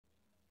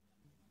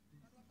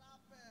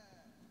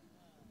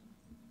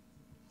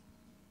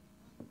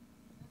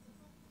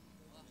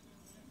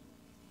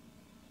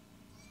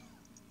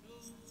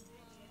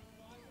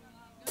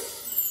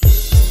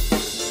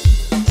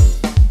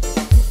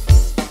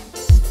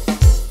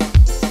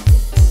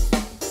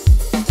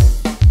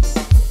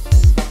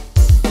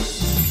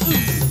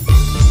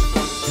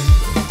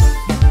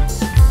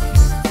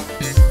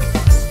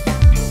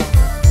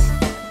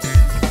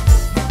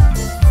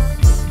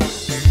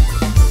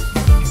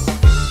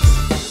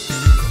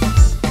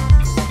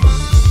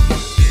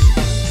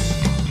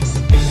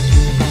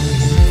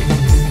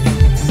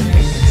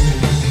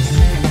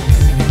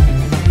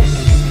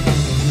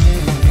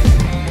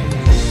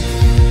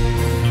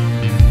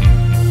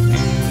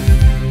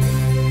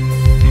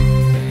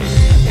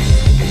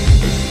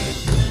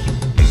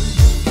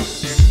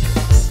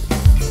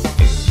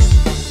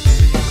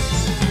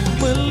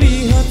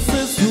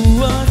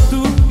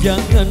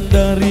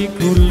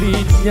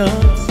hatinya,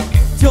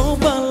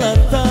 cobalah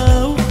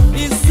tahu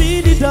isi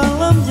di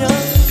dalamnya.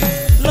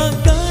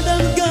 Langkah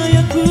dan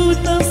gayaku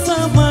tak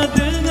sama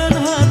dengan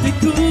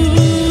hatiku,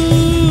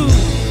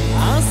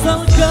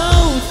 asal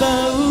kau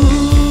tahu.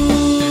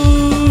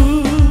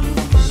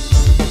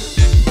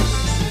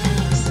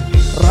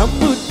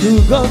 Rambutku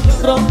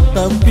gondrong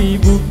tapi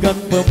bukan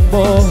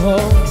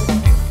pembohong,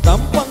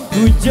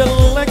 tampangku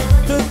jelek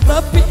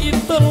tetapi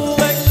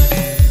intelek,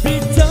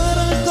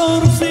 bicara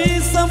korupsi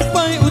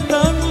sampai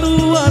utang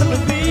luar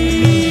negeri.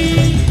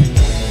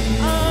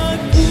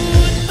 Aku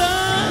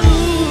tahu.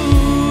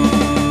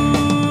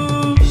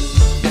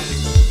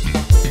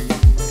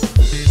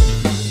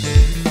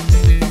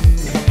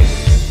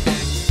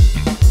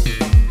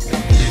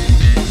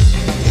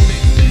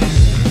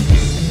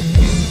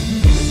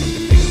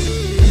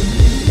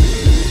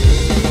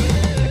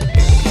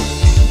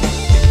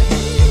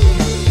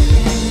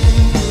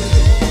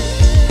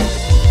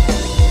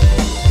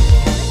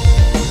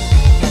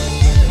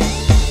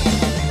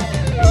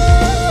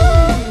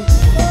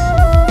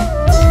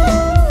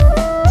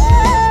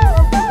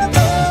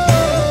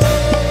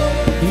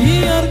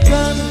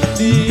 Biarkan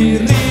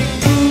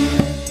diriku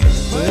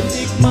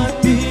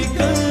menikmati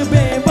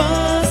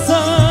kebebasan.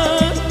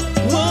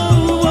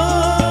 Wow,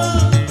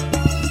 wow.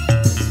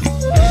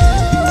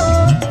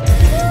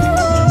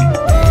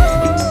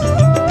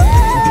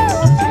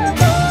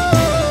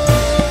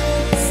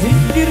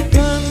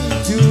 Singkirkan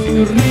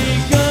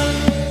curiga,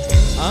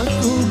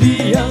 aku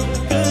biang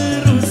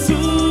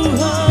kerusuhan.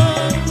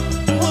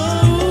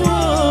 Wow,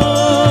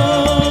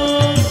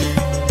 wow.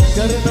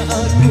 Karena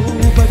aku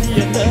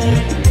bagian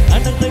dari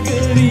anak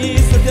negeri,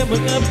 setia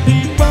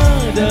mengabdi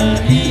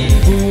pada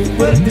ibu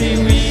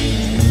pertiwi.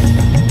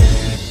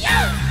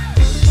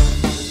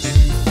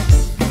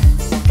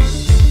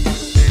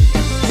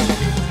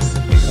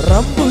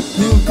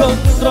 Rambutku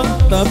gondrong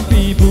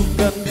tapi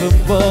bukan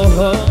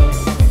pembohong,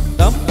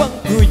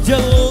 tampangku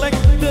jelek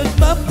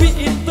tetapi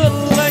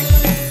intelek,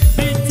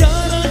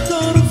 bicara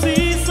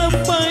korupsi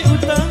sampai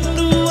utang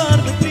luar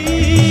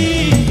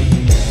negeri.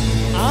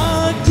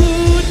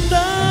 Aku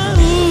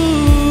tahu.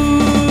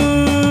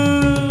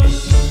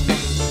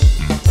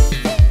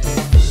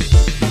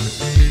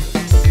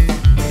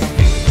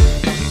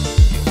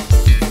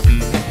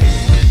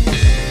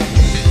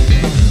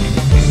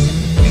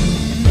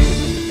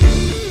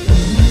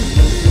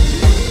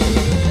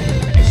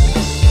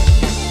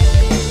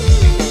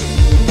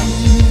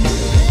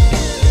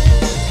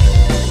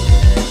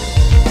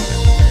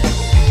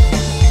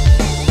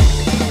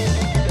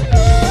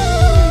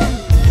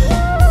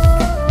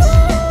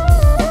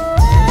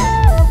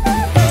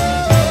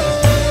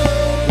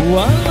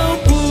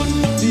 Walaupun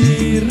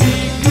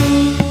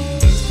diriku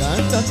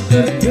kadang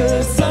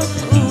terkesan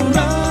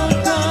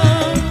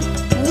urakan,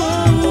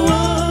 wow,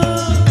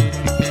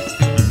 wow.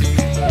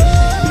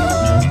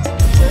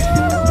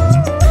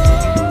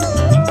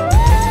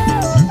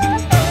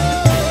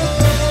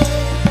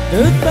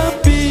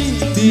 Tetapi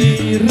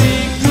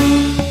diriku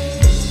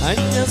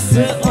hanya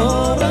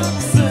seorang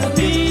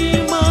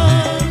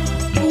seniman,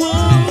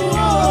 wow,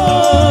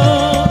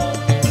 wow.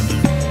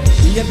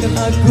 Biarkan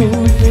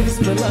aku terus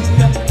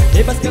melangkah,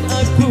 bebaskan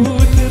aku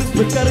terus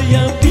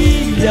berkarya,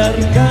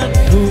 biarkan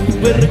ku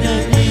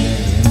bernyanyi.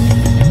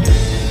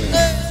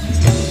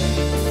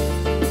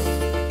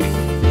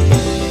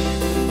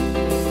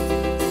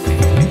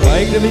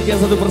 Baik, demikian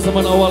satu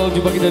persamaan awal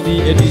jumpa kita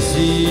di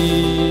edisi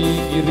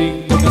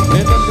Iring dengan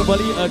Band.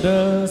 Kembali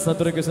ada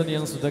satu requestan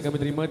yang sudah kami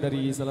terima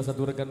dari salah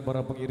satu rekan para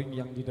pengiring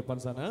yang di depan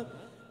sana.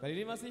 Kali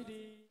ini masih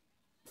di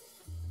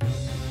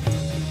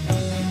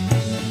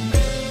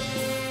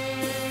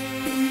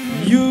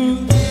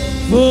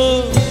Euphoria,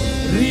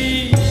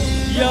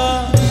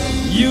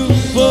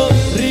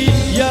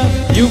 Euphoria,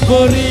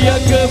 Euphoria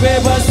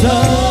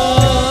kebebasan.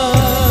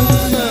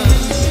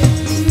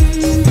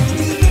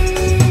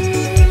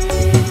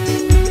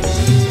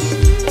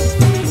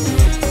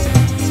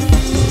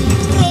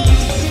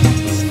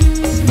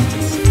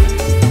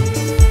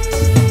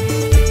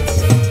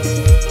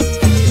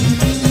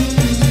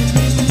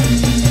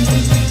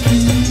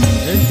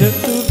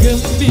 Tentu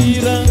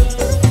gembira,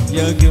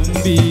 ya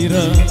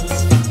gembira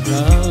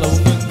kalau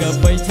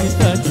menggapai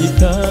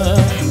cita-cita.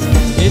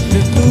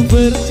 Tentu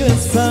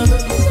berkesan,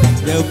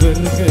 ya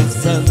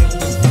berkesan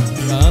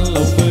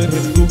kalau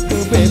merengkuh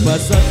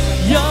kebebasan.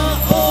 Ya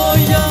oh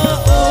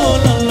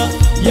lala,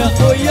 ya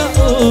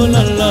oh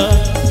lala,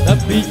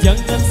 tapi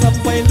jangan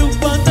sampai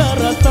lupa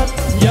daratan.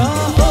 Ya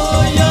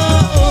oh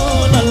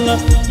lala,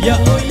 ya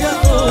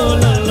oh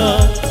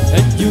lala,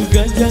 dan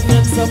juga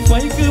jangan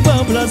sampai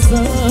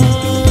kebablasan.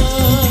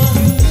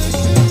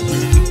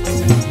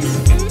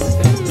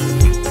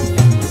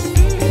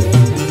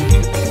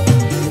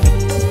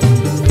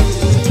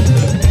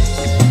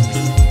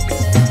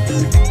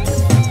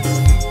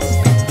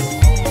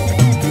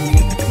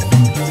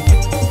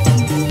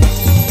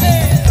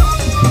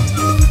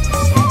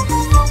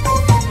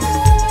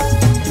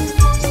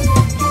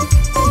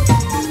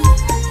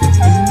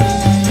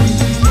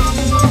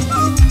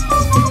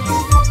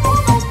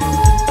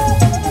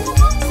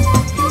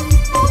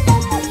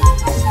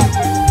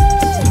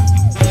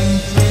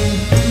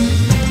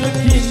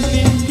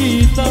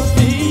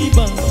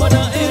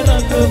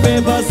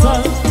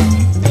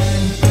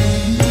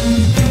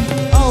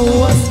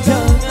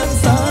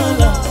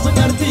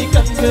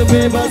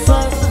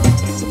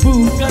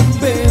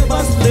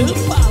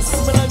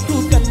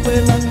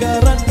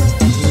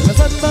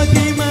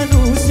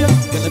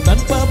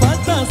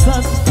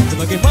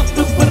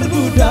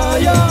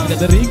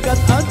 tidak terikat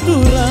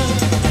aturan.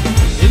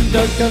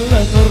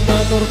 Indahkanlah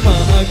norma-norma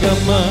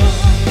agama,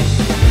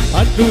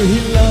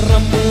 aduhilah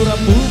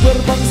rambu-rambu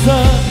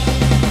berbangsa.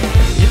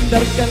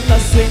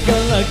 Hindarkanlah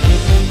segala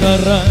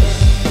kemungkaran,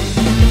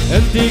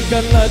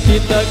 hentikanlah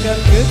tindakan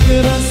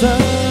kekerasan.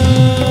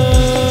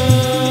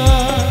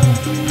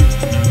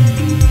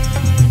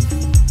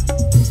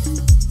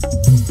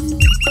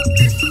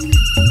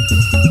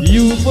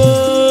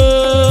 Euphoria,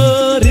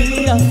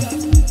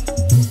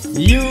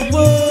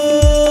 Euphoria,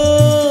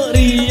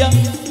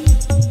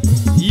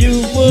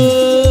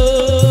 Euphoria,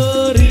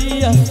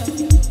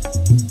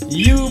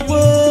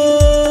 Euphoria.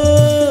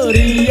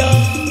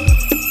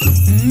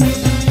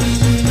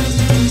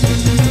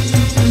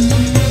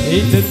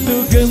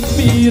 Tentu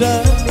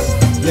gembira,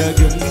 ya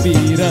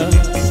gembira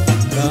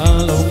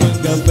kalau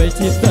menggapai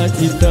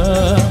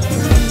cita-cita.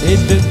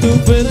 Tentu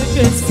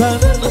berkesan,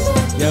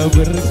 ya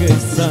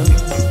berkesan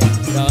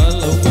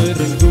kalau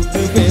merengkuh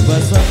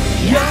kebebasan.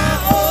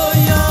 Ya oh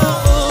ya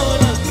oh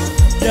la,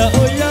 ya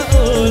oh ya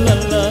oh la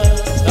la.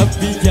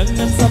 Tapi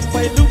jangan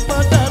sampai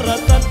lupa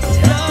daratan.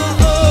 Ya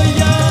oh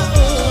ya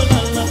oh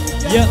la la,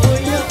 ya oh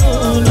ya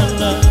oh la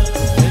la.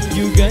 Dan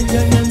juga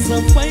jangan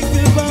sampai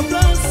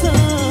kebablasan.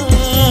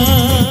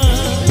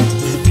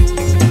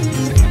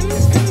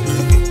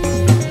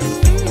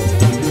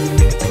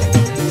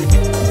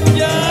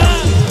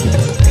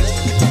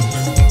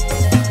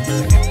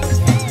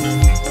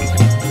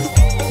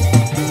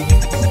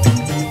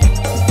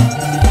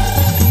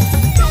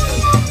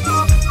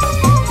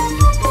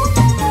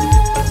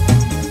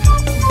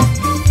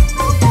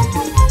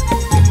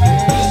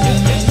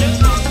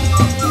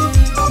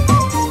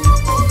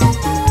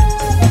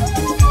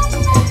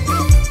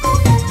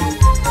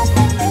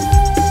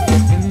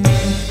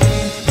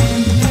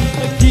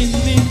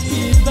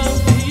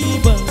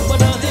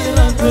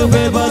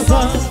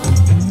 Kebebasan,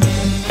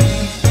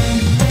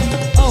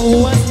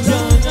 awas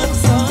jangan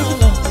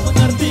salah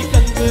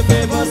mengartikan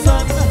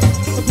kebebasan.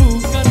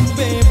 Bukan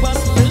bebas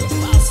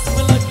lepas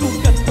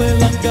melakukan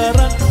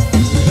pelanggaran.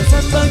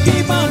 Kebebasan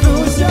bagi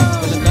manusia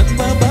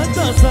tanpa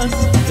batasan.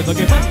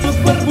 Sebagai makhluk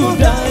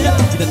berbudaya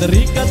tidak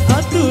terikat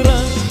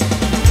aturan.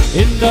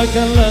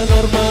 Indahkanlah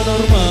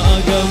norma-norma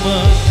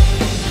agama,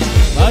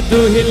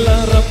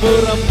 patuhilah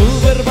rambu-rambu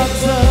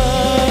berbangsa.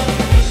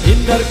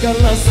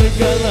 Hindarkanlah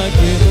segala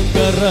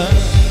kemungkaran,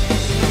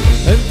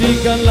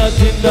 hentikanlah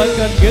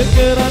tindakan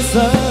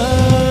kekerasan.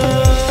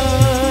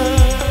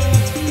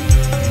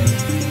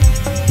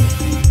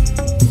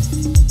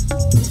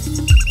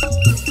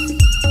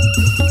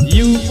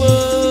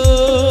 Euphoria,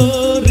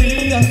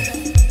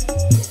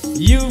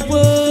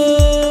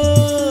 Euphoria,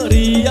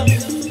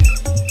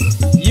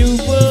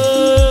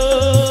 Euphoria,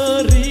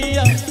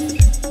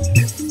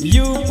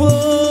 Euphoria.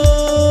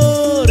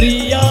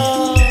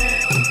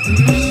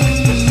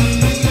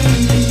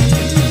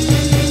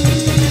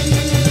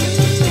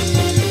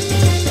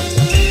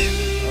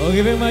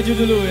 Oke, maju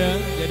dulu ya.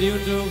 Jadi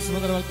untuk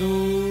sementara waktu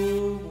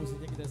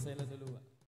musiknya kita silent dulu.